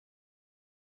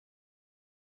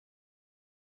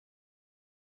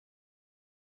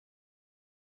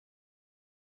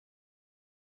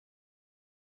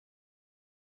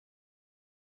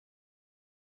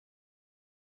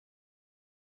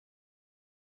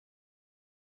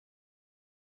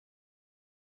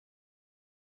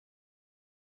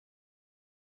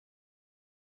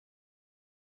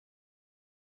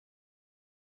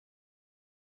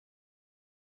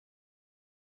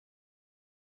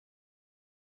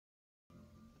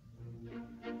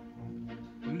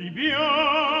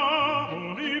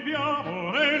Libiamo, libiamo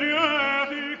nei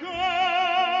lieti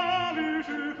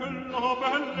calici che la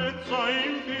bellezza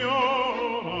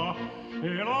infiora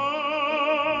e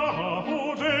la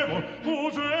fuggevo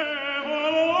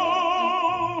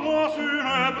la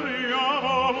sinebria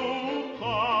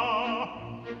voluta.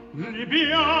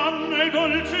 Libiamo nei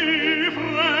dolci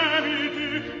fremiti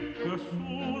che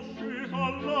suscita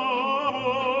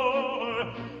l'amore,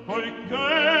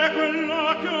 poiché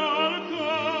quella che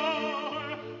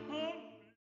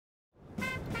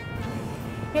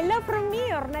Hello from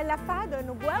me, Ornella Fado, and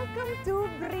welcome to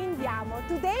Brindiamo.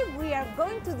 Today we are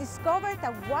going to discover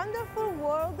the wonderful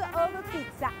world of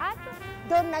pizza at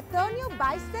Don Antonio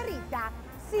by Starita.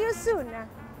 See you soon!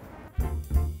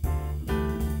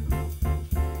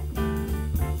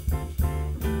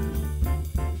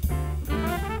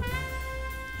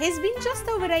 It's been just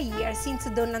over a year since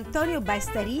Don Antonio by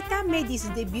Starita made his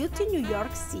debut in New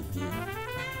York City.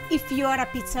 If you are a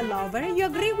pizza lover, you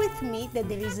agree with me that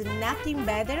there is nothing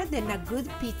better than a good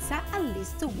pizza at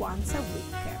least once a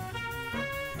week.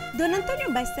 Don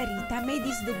Antonio by Starita made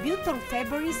his debut on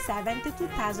February 7,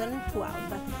 2012,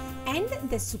 and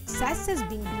the success has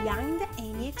been beyond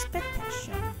any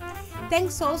expectation.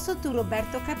 Thanks also to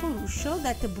Roberto Capuruscio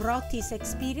that brought his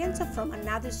experience from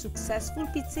another successful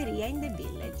pizzeria in the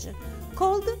village,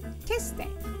 called Cheste.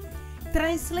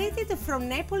 Translated from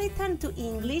Neapolitan to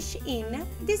English in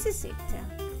This Is It.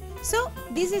 So,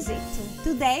 this is it.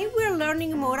 Today we're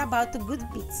learning more about good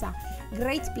pizza,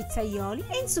 great pizzaioli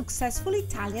and successful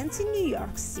Italians in New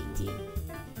York City.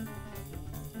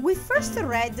 We first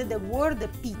read the word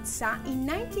pizza in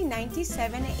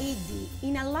 1997 AD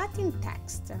in a Latin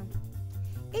text.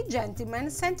 A gentleman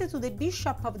sent to the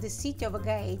bishop of the city of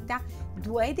Gaeta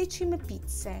 12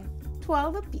 pizze,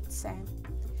 12 pizze.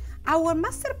 Our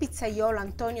master pizzaiolo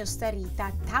Antonio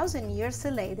Starita, 1,000 years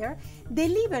later,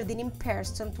 delivered in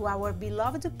person to our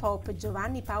beloved Pope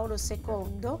Giovanni Paolo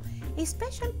II a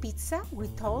special pizza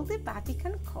with all the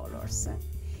Vatican colors.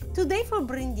 Today for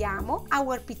Brindiamo,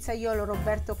 our pizzaiolo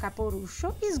Roberto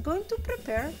Capuruscio is going to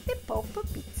prepare the Pope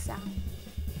pizza.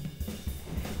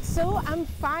 So I'm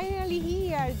finally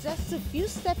here, just a few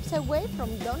steps away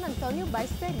from Don Antonio by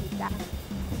Starita.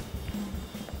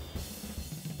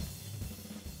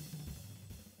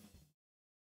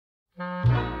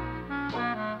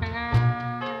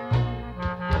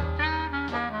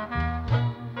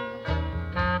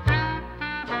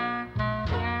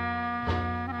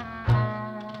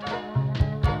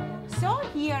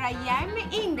 Here I am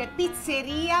in the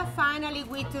pizzeria, finally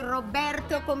with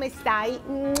Roberto. Come stai?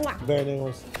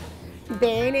 Bene.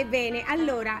 Bene, bene.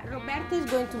 Allora, Roberto is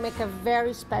going to make a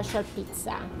very special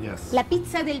pizza. Yes. La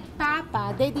pizza del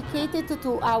Papa, dedicated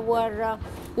to our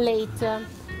late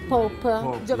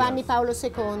Pope Giovanni yes. Paolo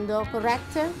II,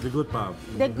 correct? The good Pope.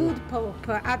 The good Pope,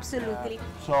 absolutely.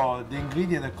 So the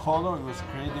ingredient, the color it was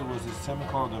created was the same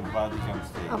color of Vatican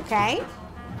State. Okay.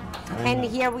 And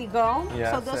here we go.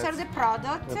 Yes, so those are the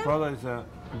products. The product is a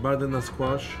banana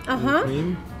squash Uh-huh.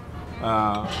 cream,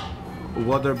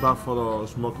 water buffalo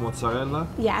smoked mozzarella,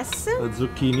 Yes.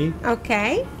 zucchini,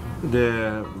 Okay.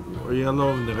 the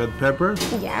yellow and the red pepper,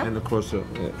 Yeah. and of course,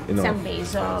 Some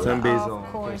basil. Some basil.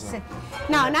 Of course.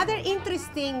 Now, another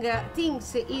interesting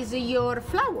things is your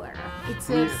flour. It's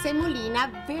semolina,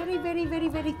 very, very, very,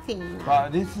 very thin.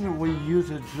 But this is we use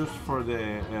it just for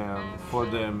the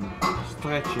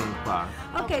stretching part.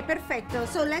 Okay, perfecto.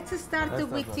 So let's start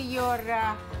with your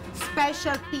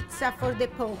special pizza for the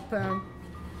Pope.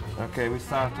 Okay, we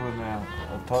start with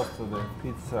toast the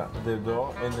pizza, the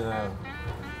dough, and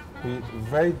we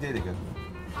very delicate.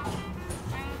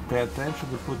 Pay attention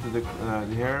to put the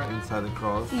hair inside the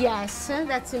crust. Yes,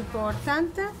 that's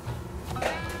important.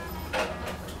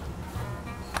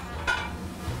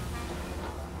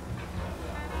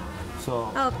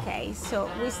 So. Okay, so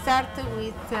we start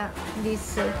with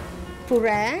this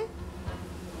puree.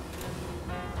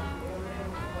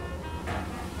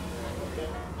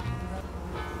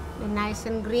 Nice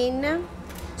and green.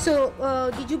 So,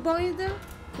 did you boil them?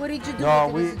 What did you do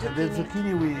with the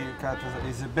zucchini we cut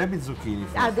is a baby zucchini.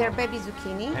 They're baby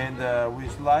zucchini. And we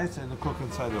slice and cook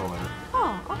inside the oven.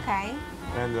 Oh, okay.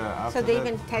 And after so they're that,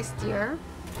 even tastier.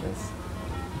 Yes.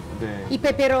 I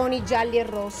peperoni gialli e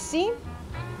rossi.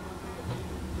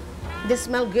 They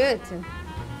smell good.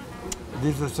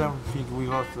 This is the same thing we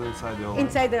roast inside the oven.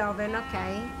 Inside the oven,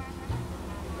 okay.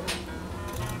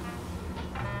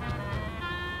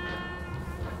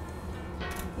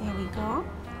 There we go.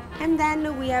 And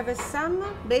then we have some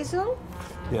basil.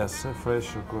 Yes,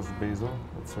 fresh, of course, basil.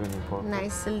 That's really important.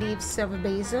 Nice leaves of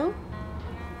basil.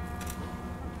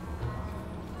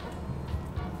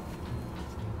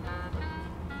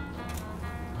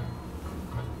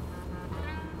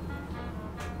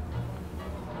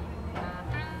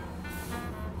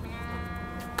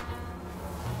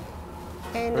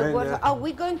 And are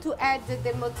we going to add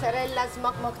the mozzarella,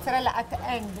 smoked mozzarella at the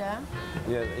end?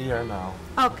 Yeah, here now.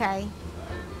 Okay.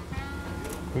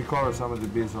 We cover some of the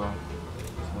basil.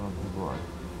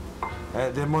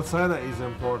 The mozzarella is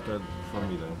important for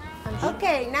me then.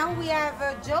 Okay, now we have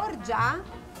Giorgia.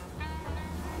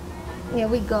 Here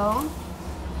we go.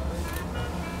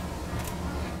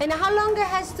 And how long it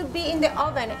has to be in the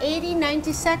oven? 80,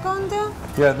 90 seconds?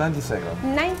 Yeah, 90 seconds.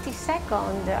 90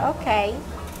 seconds, okay.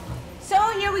 So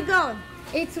here we go.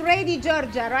 It's ready,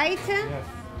 Giorgia, right? Yes.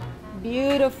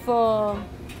 Beautiful.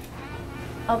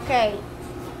 Okay.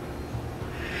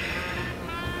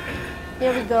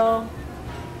 Here we go.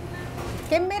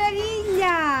 Che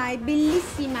meraviglia! È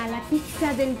bellissima la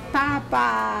pizza del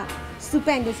Papa.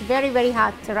 Stupendo. It's very, very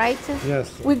hot, right?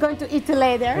 Yes. We're going to eat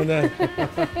later. In a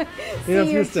See few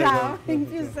you, seconds. ciao. In a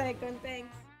few seconds, thanks.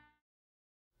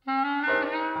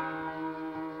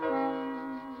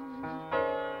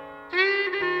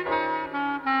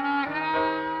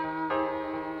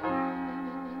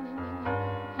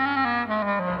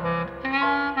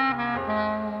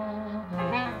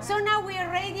 So now we are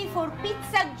ready for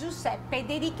Pizza Giuseppe,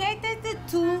 dedicated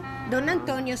to Don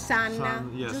Antonio's son.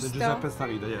 Yes, giusto? Giuseppe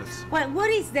Starita, yes. Well, what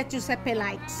is that Giuseppe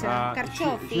likes?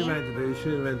 Carciofi?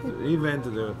 He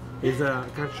invented it's a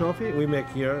carciofi. We make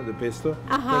here the pesto.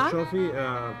 Carciofi,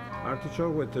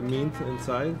 artichoke with the mint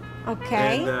inside.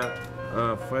 Okay.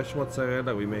 And fresh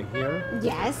mozzarella we make here.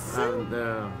 Yes. And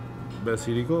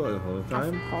basilico all the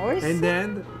time. Of course. And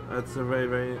then it's a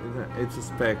it's a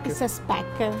speck. It's a speck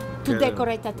to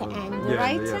decorate at the end, Yeah,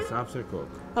 right? Yes, after cook.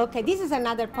 Okay, this is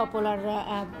another popular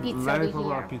pizza Very over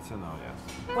popular here. pizza now,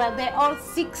 yes. Well, they're all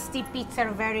 60 pizza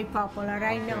are very popular,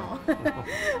 I know.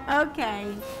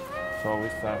 Okay. So we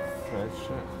start fresh.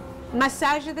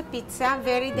 Massage the pizza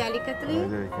very delicately.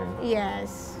 Very delicate.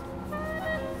 Yes.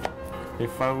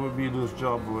 If I would be lose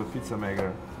job with pizza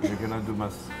maker, we cannot do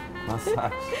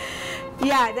massage.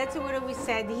 Yeah, that's what we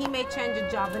said. He may change the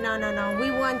job. No, no, no.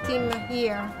 We want him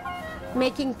here,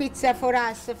 making pizza for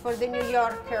us, for the New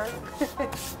Yorker.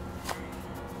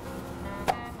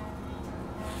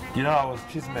 You know, I was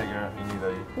cheesemaker in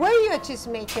Italy. Were you a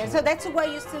cheesemaker? So that's why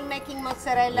you're still making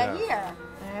mozzarella Yeah. here.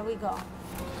 There we go.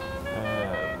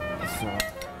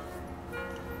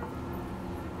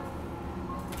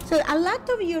 So a lot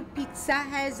of your pizza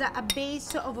has a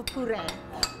base of puree.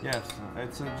 Yes,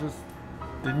 it's just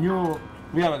the new.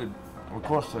 We have, of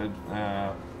course,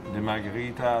 the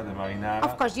margherita, the marinara.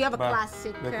 Of course, you have a but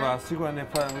classic. The classic, and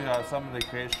then we have some of the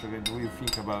creation that we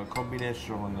think about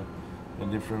combination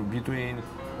and different between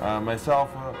myself,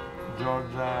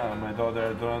 Giorgia, my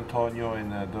daughter Don Antonio,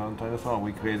 and Don Antonio's son.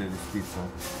 We created this pizza.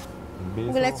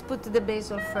 Basil. Well, let's put the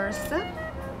basil first.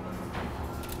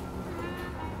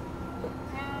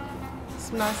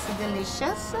 Smells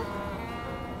delicious.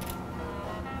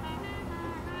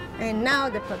 And now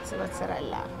the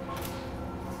mozzarella.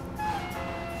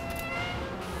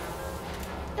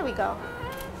 Here we go.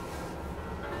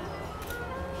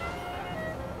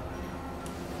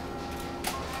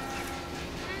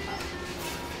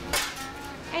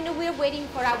 And we're waiting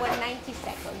for our 90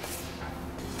 seconds.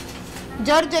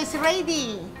 Giorgia is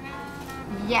ready.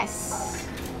 Yes.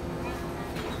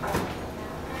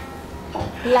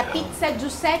 La pizza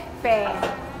Giuseppe.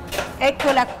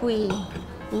 Eccola qui.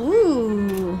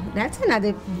 Ooh, that's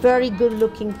another very good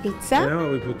looking pizza. And now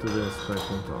we put the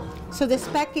speck on top. So the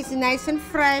speck is nice and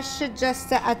fresh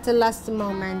just at the last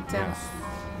moment. Yes.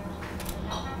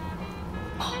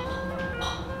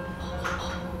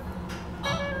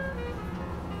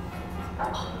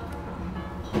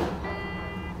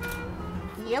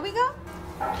 Here we go.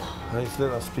 Nice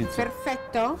little pizza.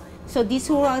 Perfetto. So this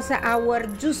was our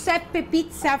Giuseppe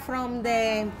pizza from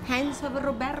the hands of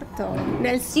Roberto.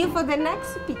 I'll see you for the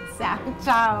next pizza.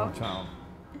 Ciao. Ciao.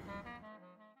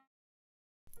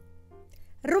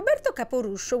 Roberto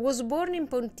Capuruscio was born in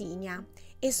Pontinia,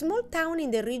 a small town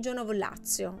in the region of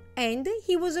Lazio, and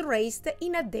he was raised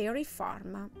in a dairy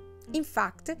farm. In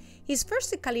fact, his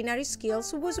first culinary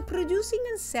skills was producing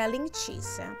and selling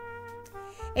cheese.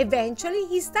 Eventually,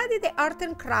 he studied the art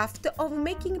and craft of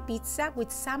making pizza with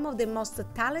some of the most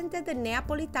talented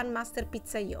Neapolitan master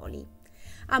pizzaioli,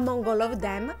 among all of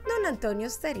them Don Antonio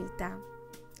Starita.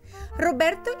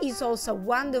 Roberto is also a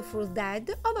wonderful dad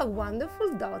of a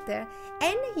wonderful daughter,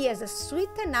 and he has a sweet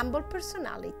and humble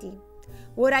personality.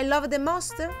 What I love the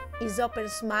most is open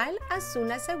smile as soon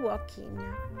as I walk in.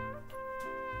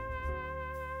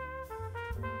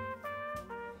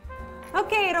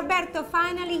 Okay, Roberto,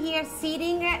 finally here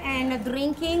sitting and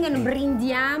drinking and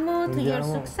brindiamo to your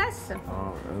success.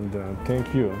 Oh, and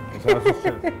thank you.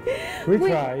 We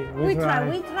try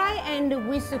and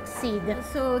we succeed.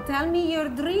 So tell me your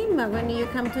dream when you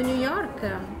come to New York.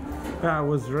 I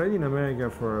was already in America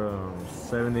for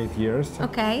 7-8 years.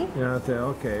 Okay. Yeah,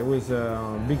 okay, it was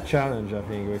a big challenge, I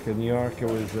think, because New York, it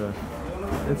was,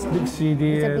 it's a big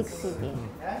city. It's a big city.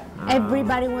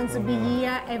 Everybody wants to be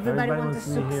here, everybody wants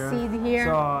to succeed here.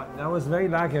 So I was very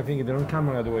lucky, I think, they don't come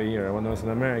right away here when I was in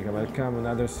America, but I come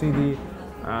another city,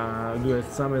 do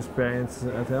some experience.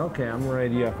 I thought, okay, I'm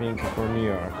ready, I think, for New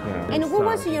York. Yeah, and what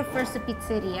was your first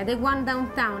pizzeria? The one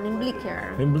downtown in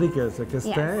Blicker? In Blicker, so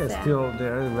Castel is still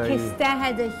there. Castel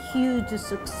had a huge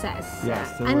success.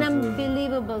 Yes. An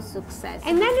unbelievable succce.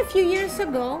 And then a few years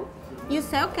ago, you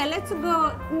said, okay, let's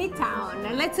go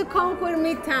Midtown. Let's conquer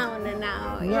Midtown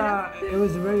now. Yeah, it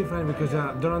was very fun because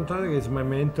Don Antonio is my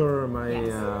mentor.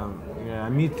 I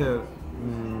met in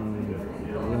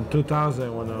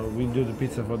 2000 when we do the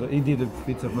pizza for he did the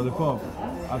pizza for the Pope.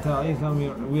 He told me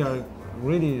we are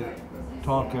really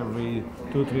talk every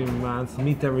 2-3 months,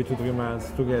 meet every 2-3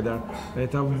 months together.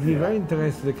 And I would be very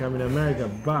interested to come in America,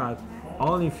 but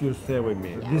only if you stay with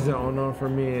me. This is an honor for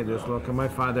me. This look, my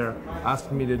father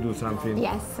asked me to do something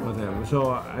with him.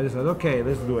 So I decided, okay,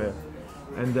 let's do it.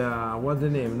 And what's the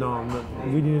name? No,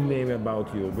 we didn't name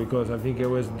about you because I think it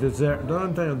was Don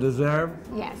Antonio deserve.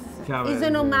 Yes, it's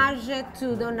an homage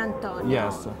to Don Antonio.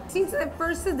 Yes. Since the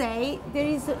first day, there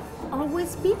is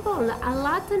always people, a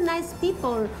lot of nice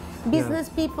people. Business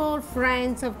people,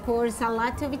 friends, of course, a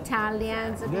lot of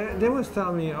Italians. They always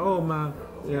tell me, oh,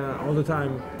 all the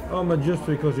time, oh, but just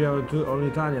because you have all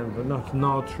Italian, but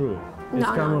not true. It's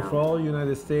coming from all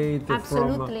United States.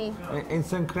 Absolutely.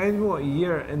 It's incredible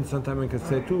here in Santa Monica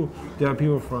State too. There are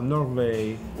people from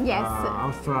Norway,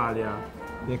 Australia.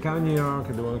 They come to New York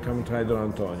and they want to come try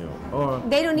Don Antonio. Or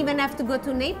they don't even have to go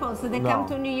to Naples. They come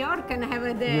to New York and have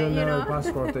you don't have a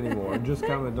passport anymore. Just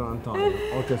come to Don Antonio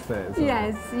or Castel. So.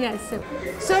 Yes.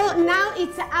 So now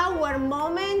it's our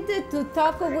moment to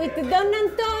talk with Don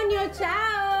Antonio.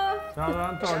 Ciao. Ciao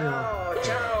Don Antonio.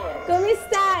 Ciao. Come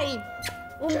stai?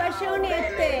 Un bacione a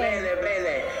te.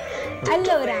 Bene.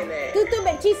 Allora, tutto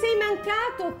bene, ci sei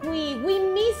mancato qui, we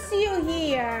miss you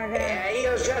here.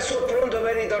 Io già sono pronto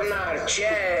per ritornarci,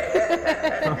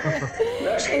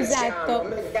 No, esatto.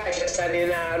 Mi piace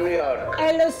stare a New York.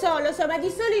 Lo so, ma di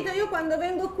solito io quando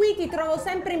vengo qui ti trovo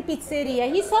sempre in pizzeria.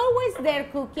 He's always there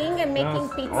cooking and making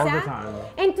pizza. All the time.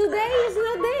 And today he's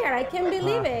not there, I can't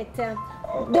believe it.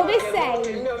 Dove sei?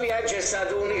 Il mio viaggio è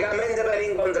stato unicamente per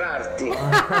incontrarti.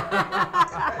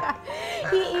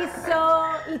 He is so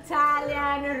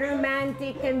Italian,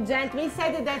 romantic and gentle. He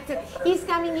said that he's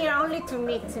coming here only to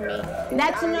meet me.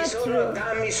 That's not true.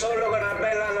 Dammi solo una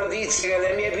bella notizia che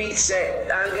le mie pizze,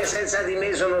 anche senza di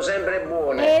me, sono sempre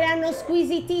buone. Erano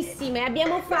squisitissime.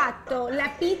 Abbiamo fatto la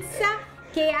pizza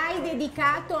che hai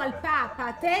dedicato al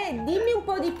Papa. Te, dimmi un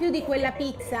po' di più di quella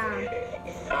pizza.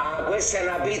 Questa è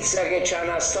una pizza che ha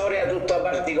una storia tutta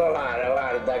particolare,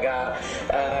 guarda, che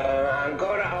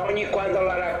ancora ogni quando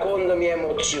la racconto mi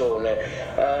emoziona.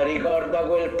 Ricordo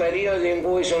quel periodo in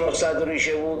cui sono stato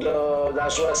ricevuto da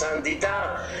Sua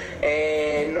Santità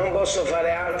e non posso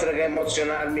fare altro che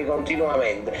emozionarmi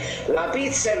continuamente. La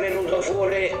pizza è venuta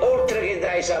fuori oltre che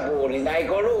dai sapori, dai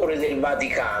colori del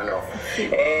Vaticano.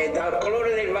 E dal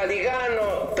colore del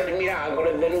Vaticano, per miracolo,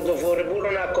 è venuto fuori pure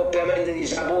un accoppiamento di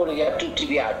sapori che a tutti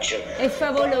piacciono. È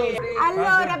favoloso.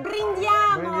 Allora,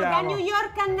 brindiamo da New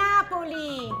York a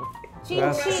Napoli.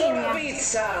 Cin cin.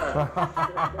 Pizza.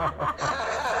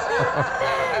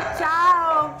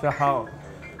 Ciao. Ciao.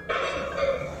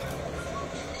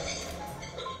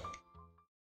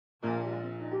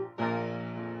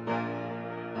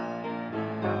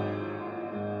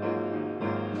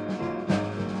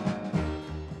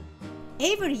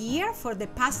 Every year for the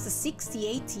past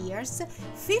 68 years,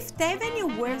 Fifth Avenue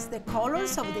wears the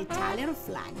colors of the Italian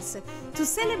flags to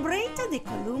celebrate the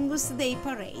Columbus Day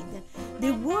Parade,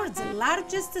 the world's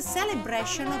largest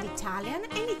celebration of Italian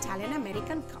and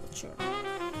Italian-American culture.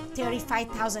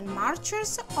 35,000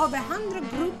 marchers, over 100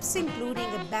 groups including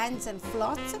bands and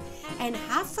floats, and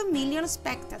 500,000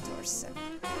 spectators.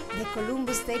 The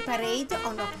Columbus Day Parade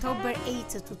on October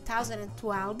 8,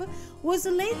 2012 was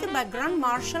led by Grand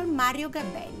Marshal Mario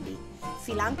Gabelli,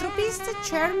 philanthropist,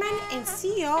 chairman and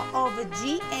CEO of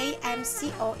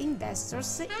GAMCO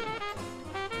Investors Inc.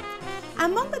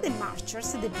 Among the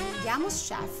marchers, the Brindiamo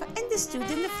chef and the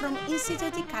student from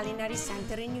Institute Culinary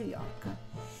Center in New York.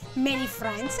 Many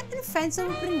friends and fans of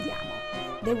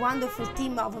Brindiamo, the wonderful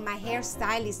team of my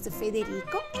hairstylist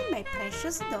Federico and my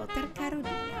precious daughter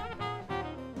Carolina.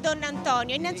 Don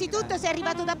Antonio. Innanzitutto sei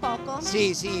arrivato da poco?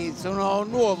 Sì, sì, sono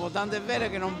nuovo, tanto è vero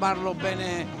che non parlo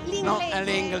bene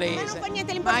l'inglese. Ma non fa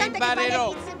niente, l'importante è che parli le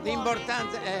pizze buone.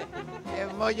 L'importante è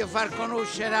voglio far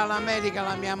conoscere all'America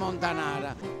la mia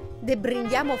montanara. The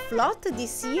Brindiamo float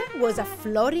this year was a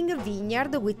flooring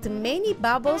vineyard with many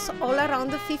bubbles all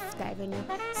around Fifth Avenue,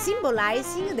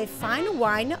 symbolizing the fine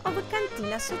wine of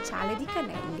Cantina Sociale di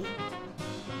Canelli.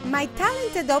 My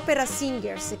talented opera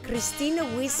singers Christine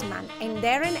Wiseman and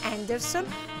Darren Anderson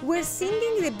were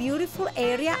singing the beautiful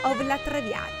aria of La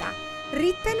Traviata,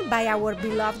 written by our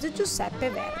beloved Giuseppe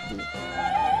Verdi.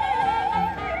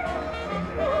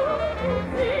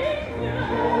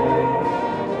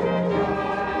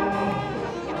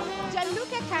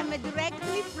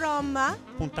 Directly from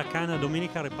Punta Cana,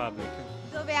 Dominican Republic.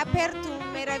 Dove ha aperto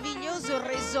un meraviglioso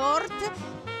resort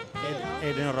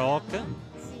Eden Rock.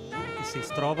 Sì.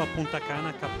 Si trova a Punta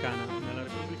Cana, Cap Cana, nella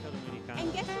Repubblica Dominicana.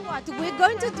 And guess what? We're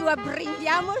going to do a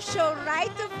Brindiamo show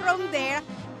right from there.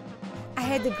 I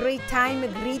had a great time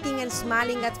greeting and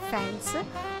smiling at fans,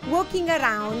 walking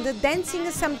around, dancing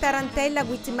some tarantella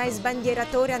with my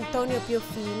sbandieratore Antonio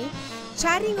Piofini,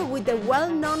 chatting with the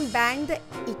well-known band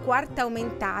I Quarta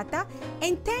Aumentata,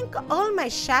 and thank all my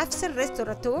chefs and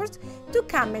restaurateurs to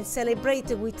come and celebrate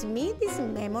with me this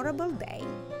memorable day.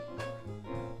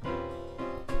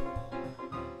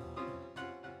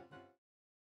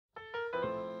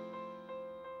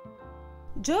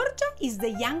 Giorgia is the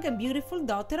young and beautiful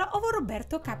daughter of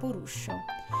Roberto Capuruscio.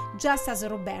 Just as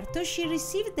Roberto, she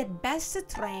received the best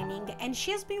training and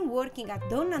she has been working at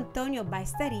Don Antonio by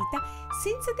Starita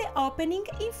since the opening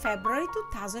in February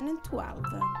 2012.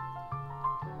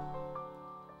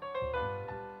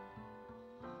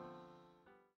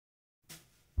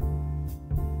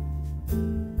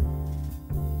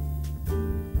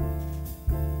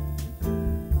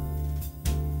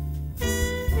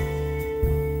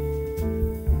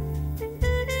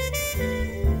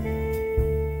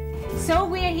 So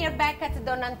we are here back at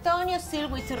Don Antonio, still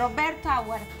with Roberto,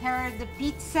 our third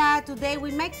pizza. Today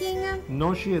we're making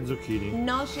Noci e zucchini.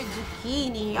 noce e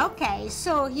zucchini. Okay,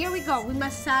 so here we go. We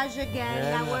massage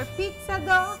again our pizza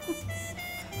dough.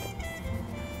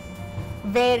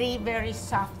 Very, very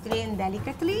softly and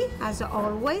delicately, as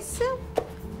always.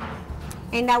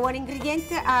 And our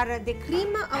ingredients are the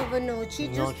cream of noci,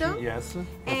 giusto? Noci, yes. This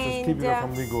And, is typical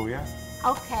from Liguria.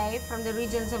 Okay, from the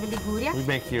regions of Liguria. We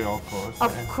make here, of course.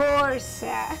 Of course,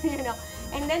 you know.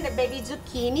 And then the baby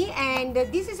zucchini, and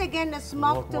this is again a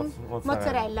smoked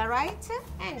mozzarella, right?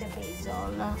 And the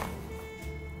basil.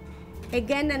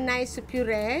 Again, a nice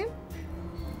puree.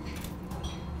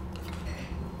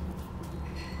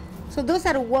 So those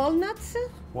are walnuts.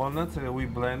 Walnuts we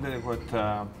blended with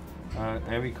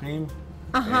heavy cream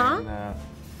Uh-huh. and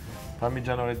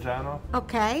Parmigiano Reggiano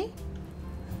Okay,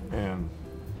 and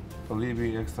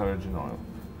olive extra virgin oil.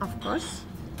 of course.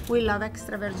 We love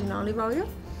extra virgin olive oil.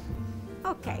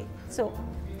 Okay, so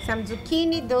some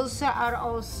zucchini. Those are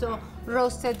also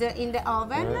roasted in the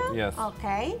oven. Yes.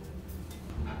 Okay.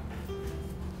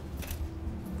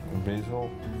 Basil.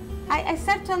 I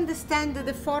start to understand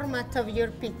the format of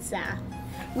your pizza.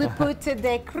 We put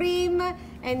the cream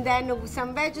and then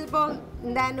some vegetable,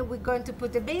 and then we're going to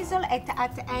put the basil.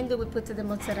 At the end, we put the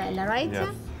mozzarella, right?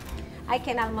 Yes. I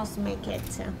can almost make it.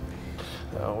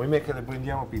 We make the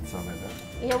Brindiamo pizza.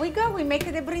 Here we go. We make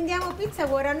the Brindiamo pizza.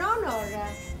 What an honor.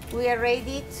 We are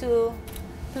ready to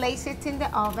place it in the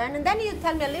oven. And then you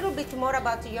tell me a little bit more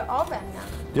about your oven.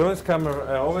 The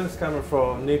oven is coming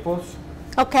from Naples.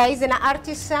 Okay, it's an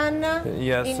artisan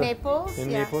Yes. in Naples. In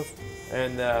yeah. Naples.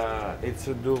 And it's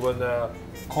doing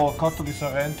called Cotto di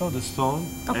Sorrento, the stone.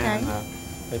 Okay. And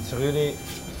it's really,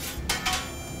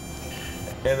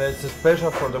 and it's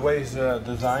special for the way it's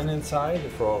designed inside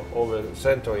for over a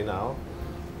century now.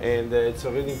 And it's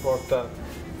really important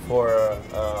for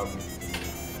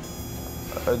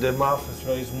the mouth is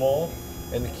very small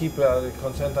and keep the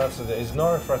concentration. It's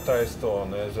not a fertile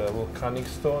stone, it's a volcanic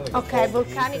stone. Okay,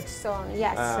 volcanic stone,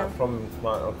 yes. From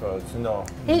no.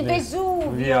 Il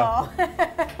Vesuvio. Yeah.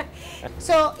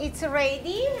 So it's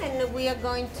ready, and we are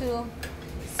going to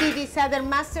see this other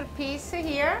masterpiece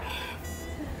here.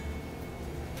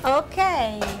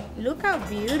 Okay, look how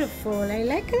beautiful. I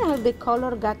like how the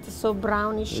color got so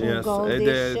brownish and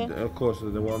goldish. Of course,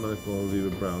 the one that will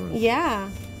leave brown. Yeah.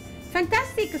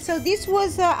 Fantastic. So this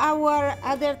was our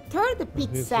other third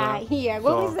pizza here.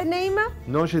 What was the name?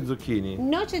 Noce zucchini.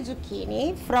 Noce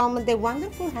zucchini from the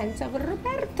wonderful hands of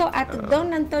Roberto at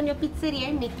Don Antonio Pizzeria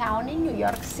in Midtown in New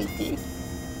York City.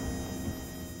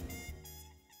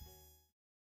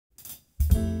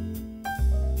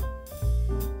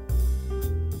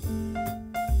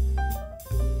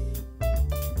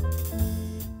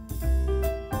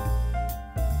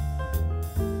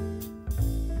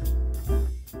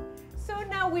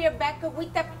 we are back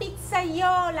with a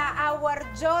pizzaiola, our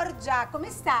Giorgia. Come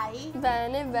stai?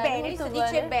 Bene, Bene, molto si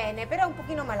dice bene. bene, però un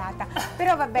pochino malata,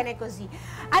 però va bene così.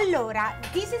 Allora,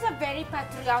 this is a very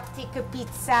patriotic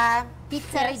pizza Yes.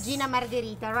 Regina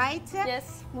Margherita, right?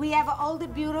 Yes. We have all the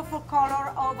beautiful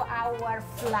color of our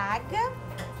flag,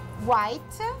 white,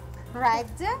 red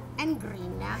and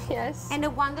green. Yes. And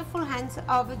the wonderful hands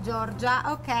of Giorgia,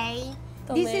 okay?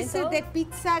 This is Tomato. the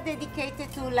pizza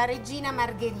dedicated to La Regina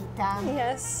Margherita.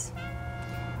 Yes.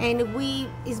 And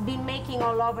it's been making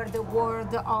all over the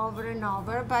world over and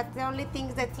over, but the only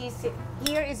thing that is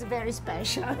here is very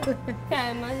special.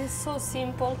 Yeah, but it's so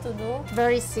simple to do.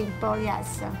 Very simple,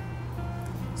 yes.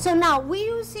 So now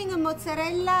we're using a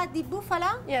mozzarella di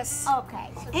bufala? Yes. Okay.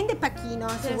 And the pacchino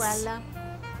as Yes. well.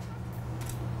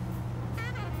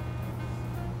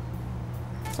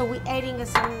 So we're adding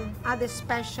some other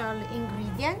special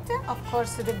ingredient, of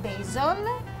course the basil,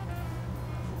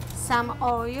 some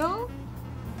oil,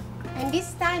 and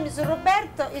this time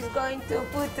Roberto is going to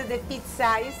put the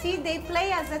pizza. You see, they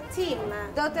play as a team,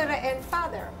 daughter and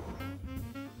father.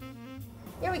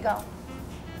 Here we go.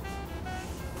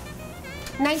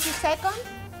 90 seconds?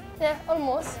 Yeah,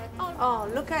 almost. Oh,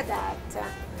 look at that.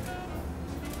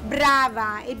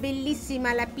 Brava e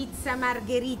bellissima la pizza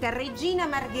margherita, Regina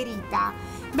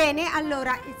Margherita. Bene,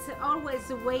 allora, it's always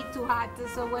way too hot,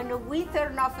 so when we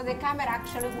turn off the camera,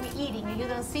 actually we're eating, you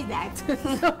don't see that.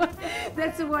 So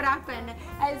that's what happened.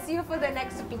 I'll see you for the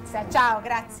next pizza. Ciao,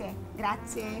 grazie.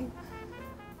 Grazie.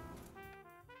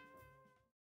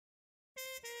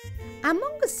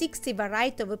 Among 60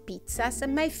 varieties of pizzas,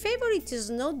 my favorite is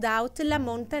no doubt la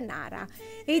Montanara,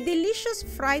 a delicious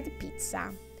fried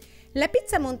pizza. La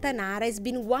pizza Montanara has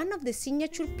been one of the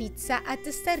signature pizza at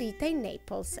Starita in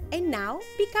Naples and now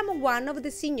become one of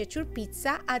the signature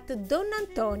pizza at Don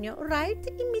Antonio right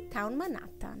in Midtown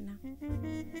Manhattan.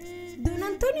 Don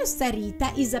Antonio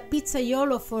Starita is a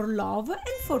pizzaiolo for love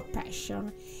and for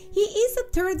passion. He is a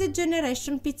third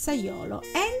generation pizzaiolo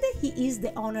and he is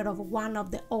the owner of one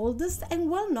of the oldest and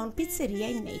well-known pizzeria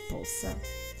in Naples.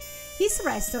 His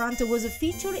restaurant was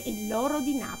featured in L'Oro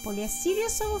di Napoli, a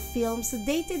series of films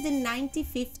dated in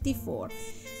 1954,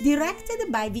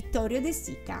 directed by Vittorio De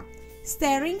Sica,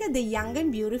 starring the young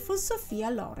and beautiful Sophia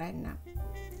Loren.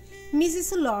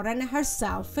 Mrs. Loren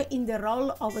herself, in the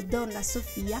role of Donna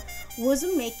Sofia, was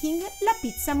making la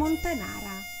pizza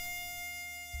Montanara.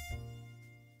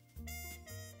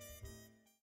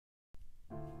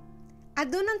 At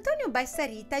Don Antonio by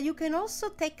Starita, you can also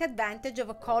take advantage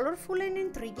of colorful and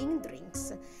intriguing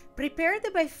drinks, prepared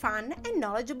by fun and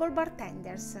knowledgeable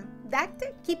bartenders that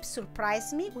keep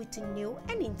surprising me with new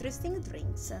and interesting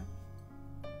drinks.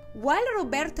 While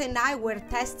Roberto and I were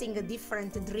testing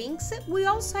different drinks, we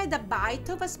also had a bite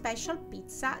of a special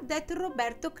pizza that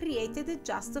Roberto created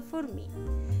just for me.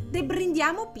 The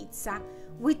Brindiamo pizza,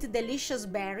 with delicious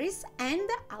berries and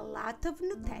a lot of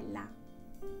Nutella.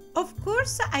 Of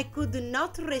course, I could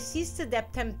not resist the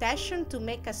temptation to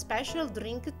make a special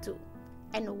drink too.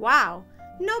 And wow,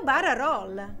 no bad at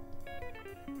all!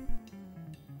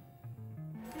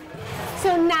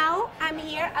 So now I'm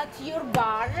here at your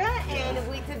bar and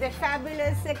with the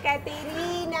fabulous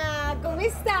Caterina. Come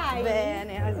stai?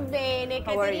 Bene. Bene.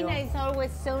 How are Caterina you? is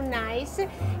always so nice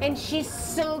and she's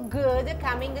so good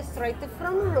coming straight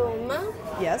from Rome.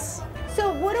 Yes.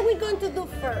 So what are we going to do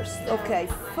first? Okay.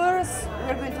 First,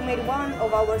 we're going to make one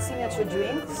of our signature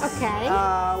drinks. Okay.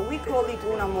 We call it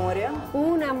un amore.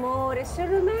 Un amore, so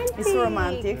romantic. It's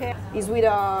romantic. It's with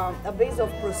a base of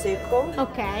prosecco,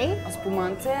 Okay. a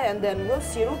spumante, and then rose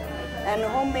syrup and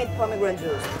homemade pomegranate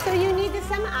juice. So you need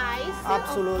some ice.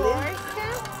 Absolutely. Of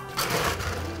course.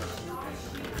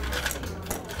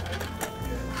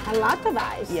 A lot of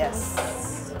ice. Yes.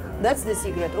 That's the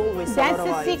secret. Always That's a lot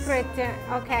the of ice. secret.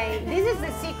 Okay. This is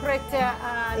the secret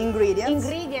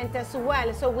ingredient as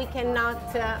well, so we cannot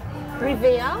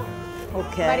reveal.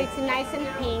 Okay. But it's nice and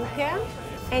pink.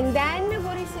 And then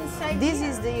what is inside This here?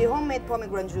 is the homemade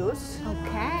pomegranate juice.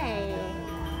 Okay.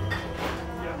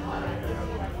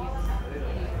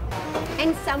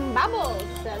 And some bubbles,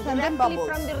 directly bubbles.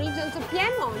 from the regions of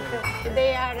Piedmont.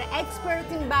 They are expert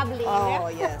in bubbling. Oh,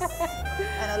 yes.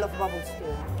 And I love bubbles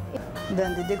too.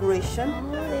 Then the decoration.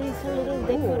 Oh, there is a little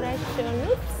decoration.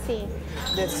 Oopsie.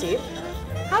 That's it.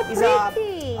 How It's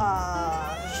pretty.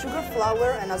 a sugar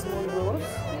flour and a small rose.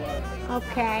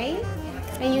 Okay.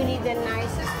 And you need a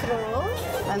nice straw.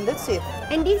 And that's it.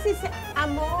 And this is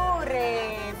Amore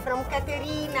from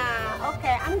Caterina.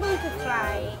 Okay, I'm going to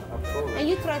try. And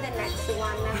you try the next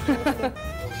one.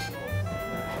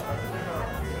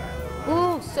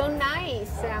 Ooh, so nice.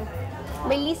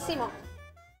 Bellissimo.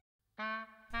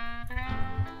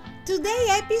 Today's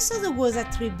episode was a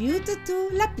tribute to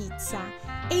La Pizza,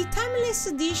 a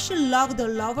timeless dish loved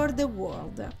all over the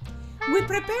world. We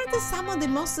prepared some of the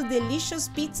most delicious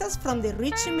pizzas from the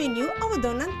rich menu of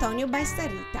Don Antonio by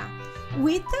Starita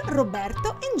with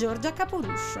Roberto and Giorgia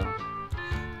Caporuscio.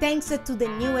 Thanks to the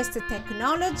newest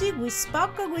technology, we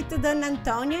spoke with Don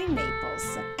Antonio in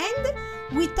Naples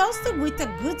and we toasted with a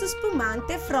good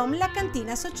spumante from La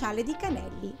Cantina Sociale di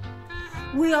Canelli.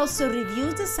 We also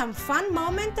reviewed some fun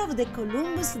moments of the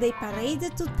Columbus Day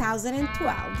Parade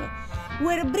 2012,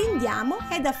 where Brindiamo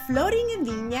had a flourishing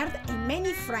vineyard and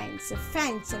many friends,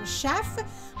 fans and chefs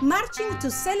marching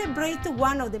to celebrate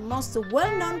one of the most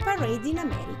well-known parades in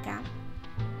America.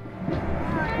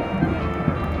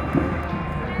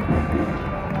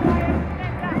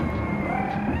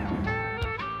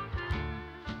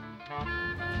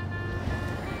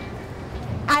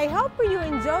 I hope you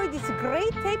enjoyed this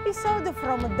great episode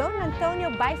from Don Antonio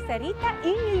by Starita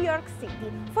in New York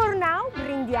City. For now,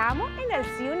 Brindiamo and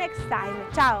I'll see you next time.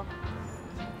 Ciao!